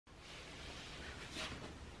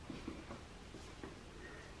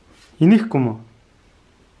Инехгүй мө.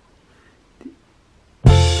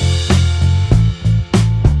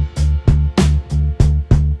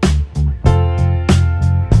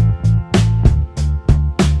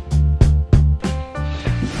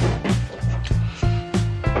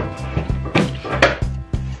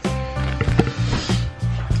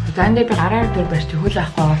 Зандаа би гараар дөр барьж хөл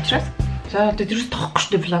авахгүй учраас за одоо тэрс тоохгүй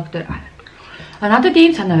шүү дээ влог дээр. Надад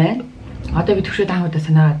ийм санаа байна. Одоо би төвшөө даамуудаа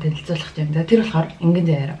санаагаа танилцуулах юм. За тэр болохоор ингэн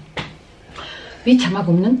заяараа. Би чамааг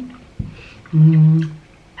өмнө нь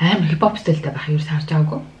амар хипхоп стилтэй байх юус харж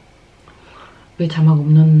байгаагүй. Би чамааг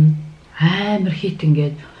өмнө нь амар хит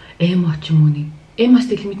ингээд эмо ч юм уу нэг эмо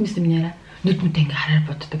стил мэднэс юм яараа. Нүд мүдэ ингээ хараар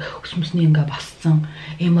боддог. Өсмөсний ингээ босцсон.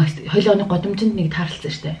 Эмо хойлооны годомжинд нэг таарлцсан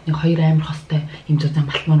штэ. Нэг хоёр амар хостой юм зузаан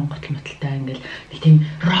балтмаар готл моталтай ингээл нэг тийм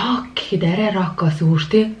рок гэхэд арай рокоос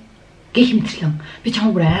өөртэй гэх хэмтэрлэн. Би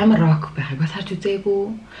чамаа бүр амар рок байхыг бас харж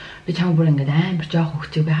үзээгүй. Би чамаа бүр ингээ амар жоох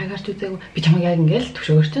хөвчөг байхыг харж үзээгүй. Би чамааг яг ингээл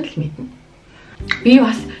төвшөөгөр чинь л мэднэ. Би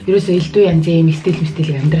бас ерөөсөө элдв янзын юм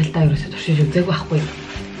стилийг амьдралтаа ерөөсөө туршиж үзээгүй байхгүй.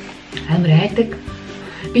 Амар айдаг.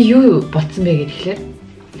 Би юу болцсон бэ гэхээр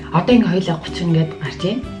одоо ингээ хоёлаа 30 ингээд гарч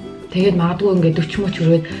ийн. Тэгээд магадгүй ингээ 40 мөч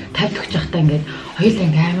өрөөд 50 төгч явахдаа ингээд хоёлаа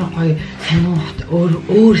ингээ амар гоё сонин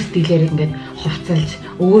өөр стилээр ингээд хувцалж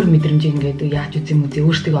өөр мэдрэмжийг ингээд яаж үзье мүзээ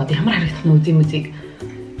өөртөө одоо ямар харагдах нь үзье мүзийг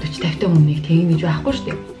 40 50 өмнөнийг тэгнэж байхгүй шүү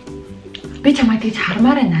дээ. Би чамайг тэгж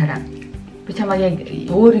хармаар байна хараа. Би чамайг яг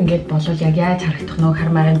өөр ингээд болвол яг яаж харагдах нь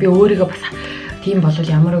хармаар байна. Би өөрийгөө бас тийм болвол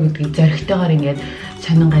ямар вэ гэдгийг зоригтойгоор ингээд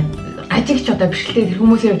сонин ажигч одоо бишгэлтэй тэр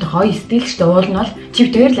хүмүүсийн хувьд гоё стил штэ уул нь бол чив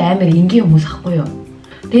дээр л амар энгийн хүмүүс ахгүй юу.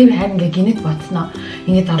 Тэгээ би харин ингээ гинэт бодсноо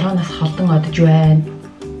ингээ залуунаас холдон одож байна.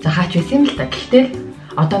 За хаач байсан юм л та. Гэхдээ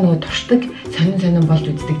одоо нөгөө туршдаг сонин болж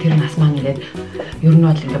үздэг тэр нас маань ингээд ер нь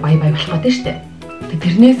бол ингээ бай болох гэдэг штэ.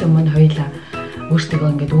 Тэрнээс өмнө хоёлаа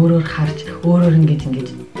өөртөө ингээд өөрөөр харж өөрөөр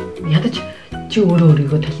ингээд ядаж чи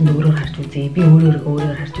өөрийгөө талент өөрөөр харж үзье. Би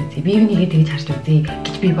өөрөөр харж үзье. Би юунийг тэгж харж үзье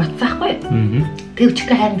гэж би бодсон хгүй. Тэг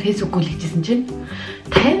өчигдөр харин фэйсбүүкгүй л хийжсэн чинь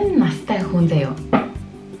 50 настай хүн заяа.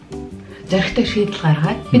 Зоригтой шийдэл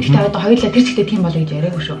гаргаад би тэгтээ одоо хоёулаа тэр чигтээ тийм болоо гэж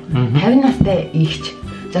яриаггүй шүү. 50 настай ихч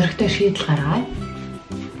зоригтой шийдэл гаргаад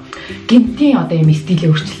гинтийн одоо юм стилээ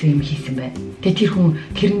өөрчилсөн юм хийсэн байна. Тэгээ тэр хүн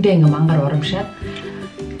тэрэндээ ингээ мангар урамшаад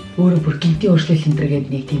өөрөө бүр гинтийн өөрчлөлт энэ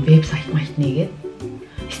гэдэг нэг тийм вебсайт нэгээд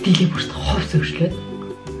стилийг бүр ховс өөрчлөөд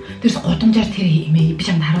тэрс годомжаар тэр имээ би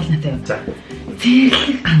чамд харуулна заяа. За.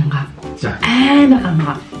 Зэрлэг гангаа. За. Амар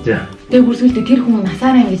гангаа. За. Тэгээ бүрсгэлтэй тэр хүн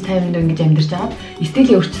насаараа ингэж тайванд ингэж амьдарч байгаад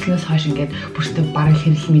стилийн өөрчлөлтөөс хойш ингээд бүртээ бараг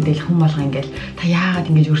хэрэл мэдээлэл хүн болго ингээд та яагаад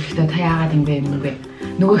ингэж өөрчлөлтөө та яагаад ингэ юм бэ?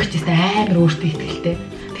 Нөгөө ихчээсээ амар өөртөө ихтэй.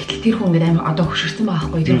 Тэгтэл тэр хүн ингээд амар одоо хөшөрсөн байгаа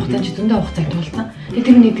байхгүй. Тэр хугацаанд ч зөндөө хугацааг туулсан. Тэгээ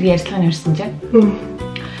тэр нэг ярьцлагын ярьсан чинь.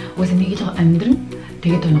 Үгүй нэг л амьдрын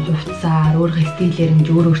тэгээд энэ хувцсаар өөрийнхөө стилээр ингэж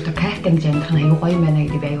өөртөө кайфтай ингэж амьдрах нь аюу гоё юм байна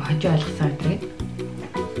гэдэг би аюу хожоо ойлгосон гэдэг.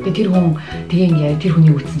 Тэгээд тэр хүн тэгээ ингэ тэр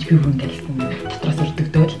хүний үтсэн чи би бүр ингэ хэлсэн дотроос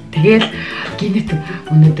өрдөгдөөл. Тэгээл гинэт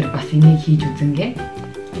өнөөдөр бас энийг хийж үзэнгээ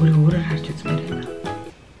өөрөөр харж үзмээр байна.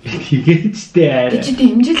 Хийгээчтэй. Чи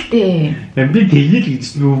дэмжилтэй. Би тэгээл гэж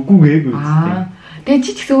нүггүй гээгүй. Тэгээд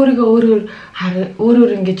чи ч гэсэн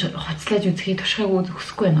өөрөөр ингэж хоцлааж үзэхийг туршихыг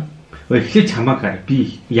хүсэхгүй байна. Эхлээд чамайг хараа.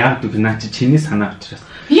 Би яг үг наа чи чиний санаа учраас.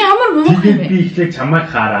 Ямар муу юм бэ? Би эхлээд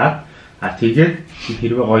чамайг хараад тэгээд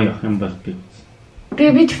хэрвээ гоё явах юм бол би.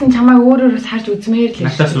 Тэгээ би ч гэсэн чамайг өөрөөс харж үзмээр л.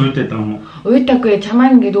 Натаас уйдаад байгаа юм уу? Уйдаагүй.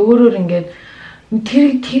 Чамайг ингээд өөрөөр ингээд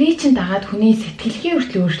тэрийг чинь дагаад хүний сэтгэлгээ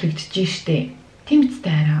хүртэл өөрчлөгдөж штэ. Тийм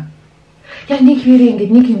үстэй хараа. Яг нэг хэрэг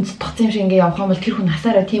ингээд нэг юм цутгацсан юм шиг ингээд явах юм бол тэр хүн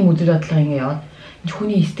насаараа тийм үдэл бодлого ингээд яваад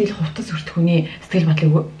хүний стил хувцас хүртэл хүний сэтгэл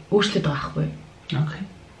бодлыг өөрчлөд байгаа байхгүй. Окей.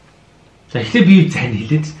 За эхлээ би сайн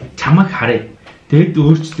хэлээд чамайг харъя. Тэгэд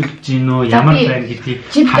өөрчлөгдөж гинөө ямар байна гэдгийг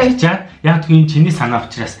харчаад яг тийм чиний санаа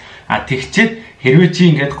учраас тэгчээд хэрвээ чи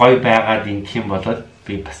ингээд гоё байгаад ингэх юм бол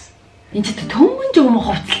би бас энэ ч төмөн жигм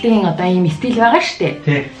хувцалтын одоо ийм стил байгаа штэ.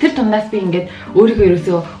 Тэр тунаас би ингээд өөрийгөө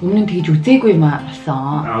ерөөсөө өмнө нь тэгж үзээгүй юм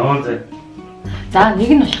болсон. За нэг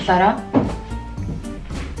нь болохоор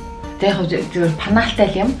яг зөв панаалтай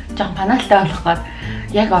юм. Жоо панаалтай болох гээд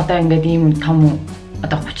яг одоо ингээд ийм том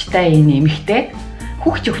одоо 30-тай энэ эмэгтэй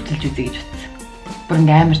хүүхч хувцалж үзье гэж утсан. Бүр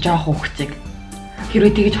ингээ амар жоох хүүхчиг.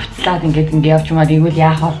 Хэрвээ тэгэж хувцлаад ингээд явчмаар игвэл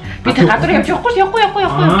яах вэ? Би тэр гадуур явж явахгүй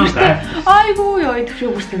гэртээ. Айгуу ёо төвшөө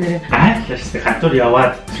бүрсэн нэрээ. Айлштай гадуур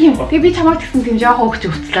яваад. Тийм. Тэгээ би чамайг тэгсэн тийм жоох хүүхч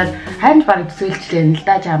хувцлаад харин баг төсөөлчлээ л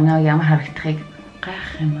да чамнаа ямар харагдахыг гайх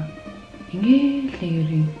юм аа. Ингээл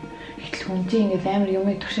нэгэрээ. Гэтэл хүн чинь ингээд амар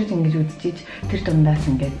юмыг туршиж ингэж үзчихэж тэр дундаас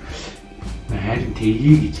ингээд харин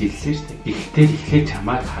тгий гэж хэлсэн шүү дээ. Ихтэй эхлээд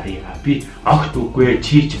чамайг харъя. Би огт үгүй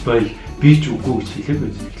чийч бойл би ч үгүй гэж хэлээгүй.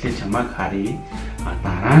 Тэгэхээр чамайг харъя.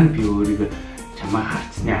 Дараа нь би өөрийгөө чамайг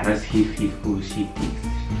харцны араас хийхгүй шийдээ.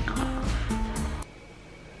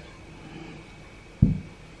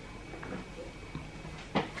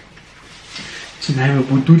 Чи наймаа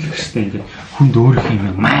бүдүүлэх штэ ингээд хүнд өөрийнх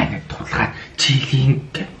юм маа гэж тулгаад чийлин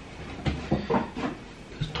гэж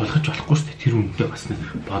тулгаж болохгүй штэ тэр үнэндээ бас нэг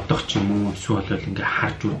бодох ч юм уу эсвэл ингээд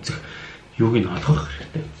харж үзэх юуг нь олгох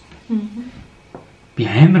хэрэгтэй. Би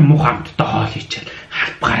амар мух амттай хоол хийчихэл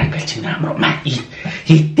хальбгаар ингээд чи амар маа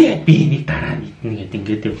хийдээ би нэг дараа нь идэнэ гэд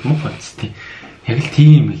ингээд мух онцтой. Яг л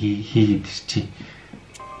тийм хийгээд чи.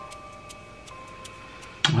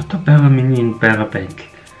 Одоо байгаа миний энэ байгаа байдал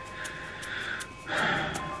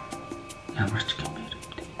ямар ч юм бэ?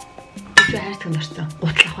 Би хайрцаг нарсан.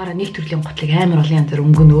 Гутал авахаараа нэг төрлийн гутлыг амар олон янзаар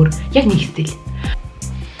өнгөнөөр яг нэг стил.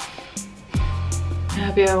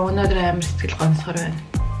 Би өнөөдөр амар сэтгэл гонцгор байна.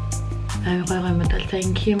 Амар гоё юм даа. За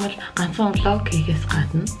ингэх юм бол ганцхан влог хийхээс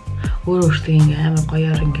гадна өөрөөсөө ингээ амар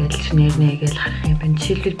гоёор ингээл нэрнэгээл харах юм байна.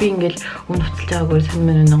 Жишээлбэл би ингээл өмнө буцалж байгаагүй сан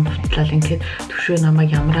минут буцлал ингээд төвшөө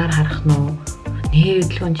намайг ямраар харах нь уу?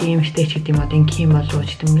 Нэрэлгэн чи юм штэ ч гэдэг юм одоо ингэх юм болов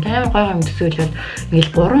ч гэдэг юм амар гоё юм төсөөлөл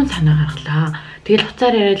ингээл 3 санаа гаргалаа. Тэгэл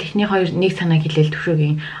хуцаар яриад эхний нэг санаа хэлээл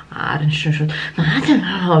төвшөөгийн арын шууд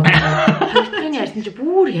хоёрын ярьсан чи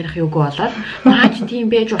бүр ярих юугүй болоод наач тийм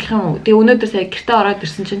байж болох юм уу? Тэгээ өнөөдөр сая гэртээ ороод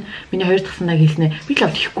ирсэн чинь миний 2 дахь санааг хэлнэ. Би л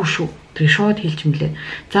авчихгүй шүү. Тэр шууд хэлж мөлий.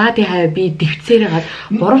 За тий хаа би дэвцээрээ гад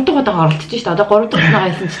 3 дахь удаа оролцож шít. Одоо 3 дахь санаа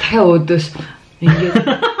хэлсэн чи дахиад өөдөөс ингээд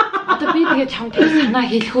одоо би тэгээ чамд санаа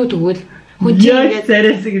хэлэхөө тэгвэл хүн яг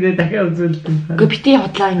царайс гэдэг дахиад үзүүлдэг. Гэхдээ бити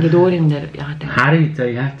хотлаа ингээд өөр юм дээр яагаад вэ? Харъя за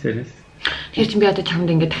яа царайс. Тэр чинь би одоо чамд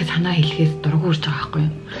ингээд дахиад санаа хэлэхээс дургуй урж байгаа байхгүй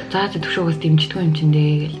юу? За төвшөөгөөс дэмждэггүй юм чинь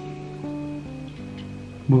дээ гэл.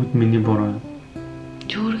 Бүгд миний бороо.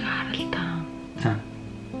 Чөөрг харал та. За.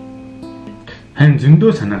 Хэн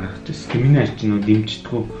зөндөө санаа гаргаж ирсэн. Миний арч нь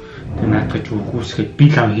дэмждэггүй. Тэг наадах ч үгүйсгээд би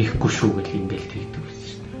лав хийхгүй шүү гэл ингээд тэгдэг байсан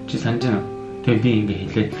шүү дээ. Чи санаж байна. Тэгээ би ингээд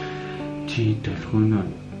хэлээд чи төлхөнөө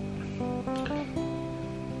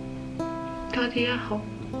Тады яах вэ?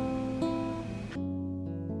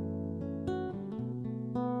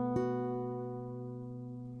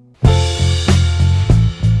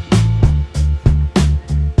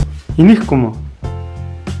 Инехгүй мó?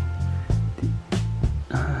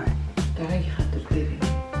 Дараагийн хатар дээр.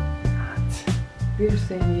 Би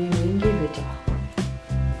үсэн юм ингээ байж байгаа.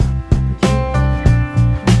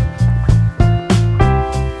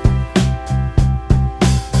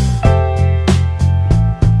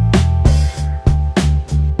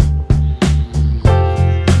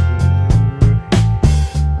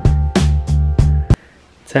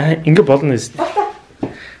 За ингэ болно үст.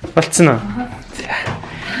 Болцсон уу?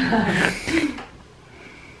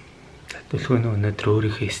 Төлхөө өнөөдөр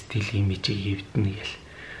өөрийнхөө стил имижийг хэвдэнэ гэл.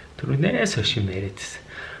 Түрүүнээс хойш юм яриадсэн.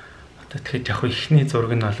 Одоо тэгэхээр яг ихний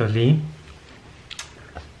зураг нь бол ийм.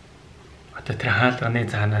 Одоо тэр хаалганы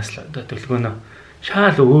цаанаас л одоо төлгөөнөө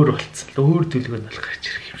шаал өөр болцсон. Өөр төлгөөн бол гарч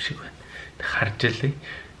ирэх юм шиг байна. Тэг харж илээ.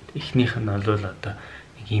 Эхнийх нь бол одоо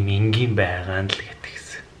нэг юм энгийн байгаа нь л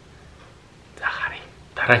гэтгсэн. За харъя.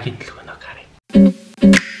 Дараагийн төлгөөнөө харъя.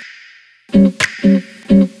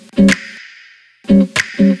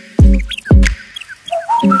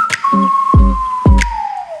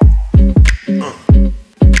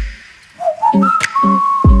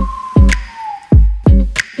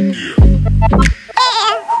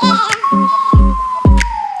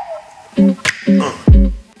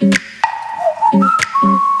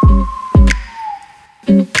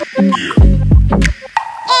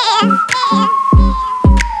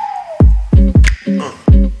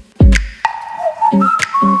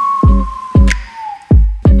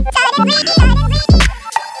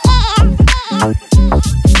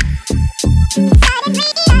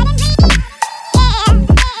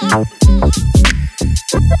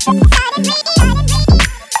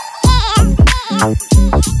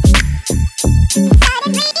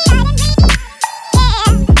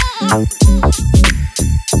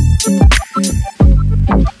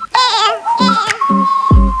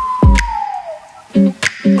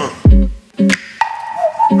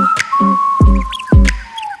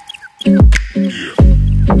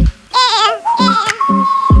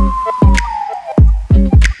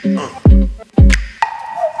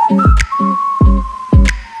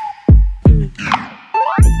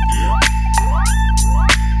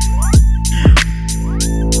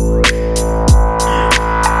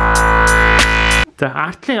 За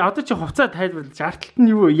артлын одоо чи хувцас тайлбарлаж артлт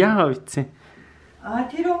нь юу яагаа үйцсэн?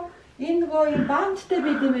 Тэр энэ нөгөө юм бандтай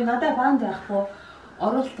байд юм байна. Надад банд байхгүй.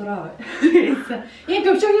 Оролт дураа. Энэ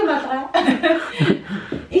төвшөөгийн болгоо.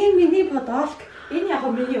 Энэ миний подолк. Энэ яг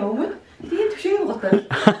миний өмнө. Тийм төвшгийн готоо.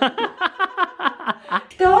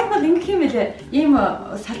 Тэ ормол ингэх юм байлээ. Ийм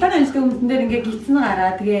салтааны анжтай өмдөн дээр ингээ гитсэн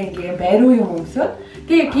гараа тэгээ ингээ бариу юм өмсөд.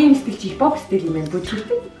 Тэгээ гейм стил чи хипхоп стил юм байна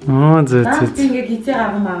бүжгэлтэй. Аа зөө зөө. Тэгээ ингээ гизээ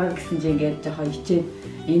гарган маагаа гэсэн чи ингээ жоохон ичээд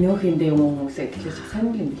энөөхөндөө юм хүмүүсээ тэгэхээр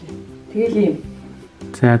сонир юм билээ. Тэгэл юм.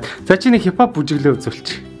 За чи нэг хипхоп бүжиглээ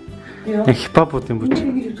үзүүлчих. Нэг хипхопуудын бүжиг.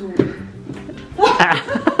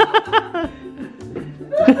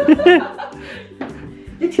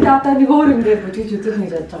 Эцэг одоо нэг өөр юм дээр бүжиглж үзүүлэх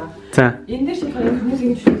гэж бодож байгаа. За. Энэ дээр шиг хүмүүс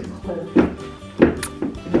ингэж үзүүлэх байхгүй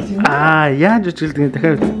юу? Яаж бүжиглдэг нь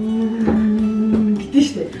дахиад үз. Гэтэн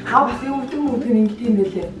штэ. Бас юм ингэдэг юм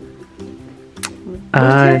байлээ.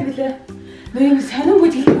 Нэг юм сонин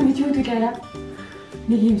бүжиглэх юм гэж юу гэдэг арай.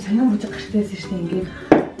 Нэг юм сонин бүжиг гарчтайсэн штэ ингээд.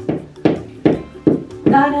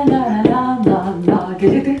 На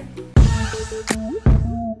гэдэг.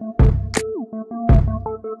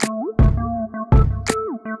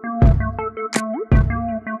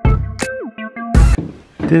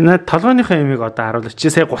 Тэгээ над толгойнхоо ямиг одоо харуулж чи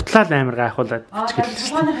сая гутлал амир гайхуулаад гэлээ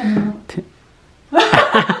шүү дээ.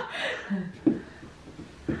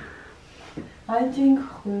 Ажинг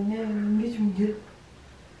хөнөө ингэж үнээр.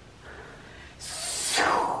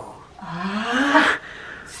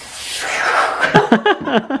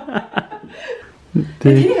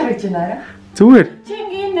 Тэнийг харж байна. Зүгээр. Чи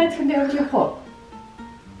ингэ найзханд явж явах уу?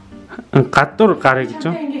 Гадуур гарыг гэж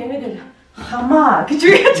юм. Ингэ яриад хамаа гэж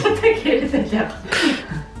үгээд чаддаг яриад байлаа.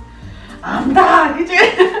 Андаа гэж.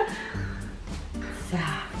 За.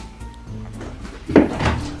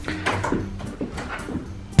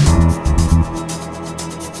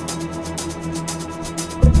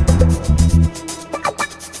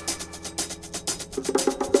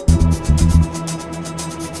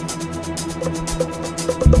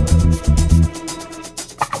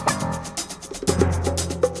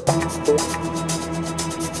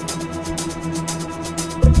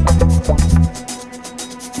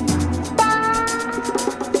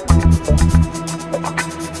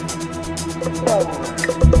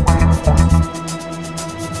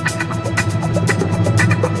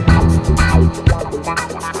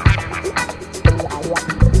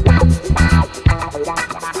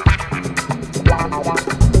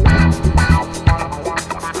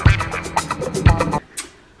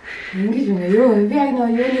 Ингэж юм ёо би яг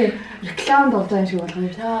нөө юуны рекламд болж байгаа шиг болох юм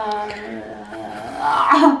та.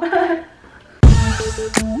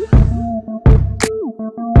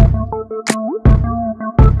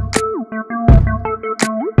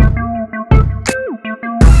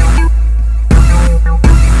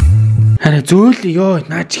 Хараа зөөл ёо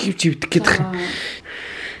наач хивч ивдэх гэдэг юм.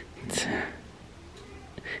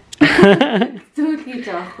 Зөөл гэж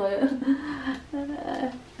аахгүй.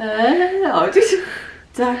 Очиж.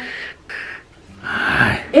 За.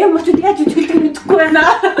 Эмочуд яаж үжиглдэг мэдэхгүй байна.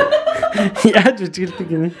 Яаж үжиглдэг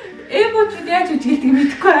гинэ? Эмочуд яаж үжиглдэг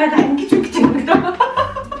мэдэхгүй байна. Ингэж үгч юм гэдэг.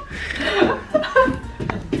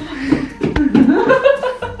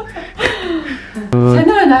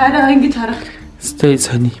 Санаа наараа ингэж харах. Стэй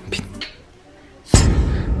сони юм би.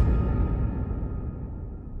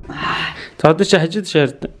 За одоо чи хажууд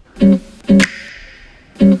шаард.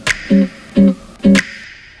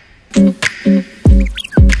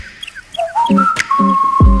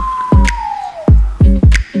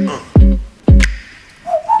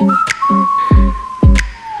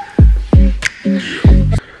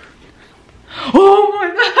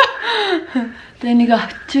 Тэнийг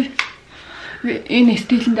авчи. Энэ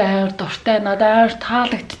стилэнд аяар дуртай надад аяар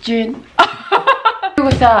таалагдчихээн.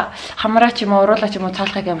 Юугаса хамраач юм уу уруулаач юм уу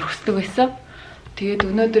цаалахыг амар хүсдэг байсан. Тэгээд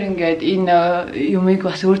өнөөдөр ингээд энэ юмыг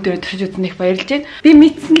бас өөр дээр төрж үзснэх баярлж байна. Би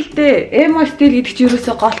мэдсэн л дээ. Эмо стил гэдэг чинь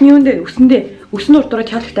ерөөсө голны юунд өсөндөө өснө урдуур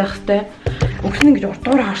чалгатай байх хэвээр. Өснө ингэж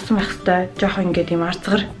урдуур харсан байх хэвээр. Жохон ингээд юм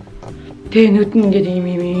арцгар. Тэгээ нүд нь ингээд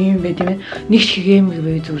ийм байд юм. Нэг шиг юм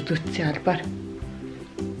бэ зүр зүтсэн албаар.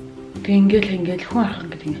 Тэг ингээл хүн арах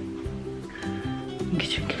ингээд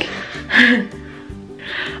ингэж ингээл.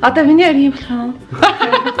 Одоо миний яар юм болох юм.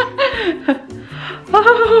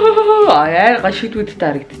 Яар гашидүүдтэй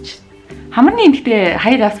харагдчих. Хамарны энэхтэй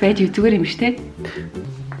хаяр ас байж зүгээр юм шүү дээ.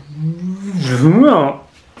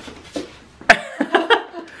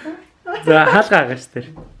 За хаалгаа гаш тэр.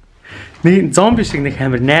 Нэг зомби шиг нэг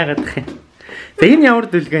хамар найгаадах юм. За энэ ямар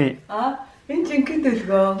дүлгэн юм? Энэ жинхэнэ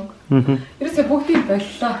дүлгэн. Ерөөсө бүгдийг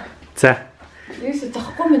боллоо. За. Ерөөсө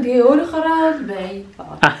зохгүй мэн тэгээ өөрөөхөө л бай.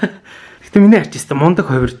 Гэтэ миний арчиста мундаг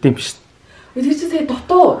хувирд юм биш. Өдөр чи сая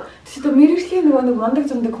дутуу. Тэгвэл мэрэгжлийн нөгөө нэг мундаг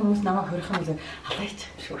зумдаг хүмүүс намайг хувирах юм шиг халаач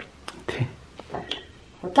юм шүү. Тий.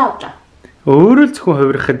 Удаа. Өөрөө л зөвхөн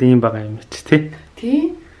хувирахад юм байгаа юм чи тий.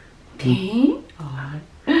 Тий.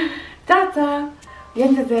 За.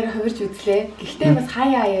 янз бүрээр хувирж үзлээ. Гэхдээ бас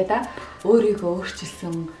хаяа да өөрийгөө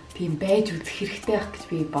өөрчилсөн тийм байж үзэх хэрэгтэй байх гэж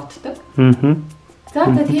би боддог. За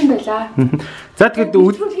тийм байлаа. За тэгээд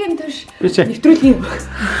нэвтрүүлгийн турш нэвтрүүлгийн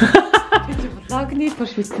влогны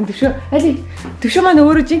турш бичсэн төвшөө. Али төвшөө маань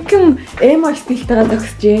өөрөө жинхэнэ эмо стилтэйгээ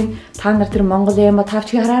зогсож байна. Та нар тэр Монгол эмо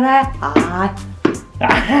тавчгийг хараарай.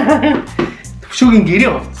 Төвшөөгийн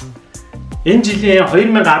гэрээ хувцас. Энэ жилийн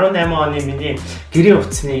 2018 оны миний гэрээ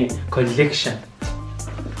хувцсны коллекшн.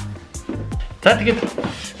 За тэгээд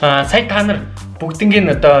сая та нар бүгднийг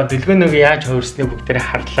одоо дэлгөөнөг яаж хувирсныг бүгдээрээ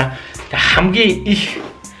харлаа. Хамгийн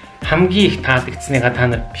их таалагдсныгаа та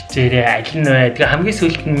нар бичээрэй. Аль нь вэ? Тэгээ хамгийн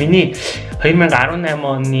сүүлд нь миний 2018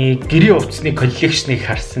 оны гэрээ хувцсны коллекшнийг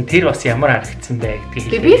харсан. Тэр бас ямар харагдсан бэ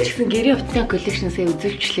гэдгийг. Тэгээ би ч гэсэн гэрээ хувцсны коллекшнсээ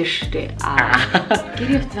үзүүлчихлээ шүү дээ.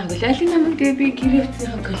 Гэрээ хувцсны коллекшн. Аль нь намайг тэгээ би гэрээ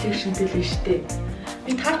хувцсны коллекшн дэлээ шүү дээ.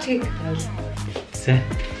 Би тавчгийг байл.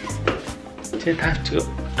 Тэ тавчиг.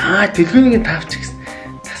 Дэлгүүний тавчиг гэсэн.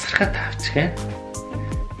 Тасархаа тавчиг ээ.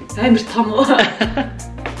 Амар том уу?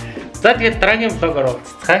 За тэгээд дараагийн влогоор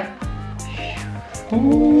уулзцгаая.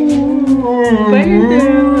 Баярлалаа.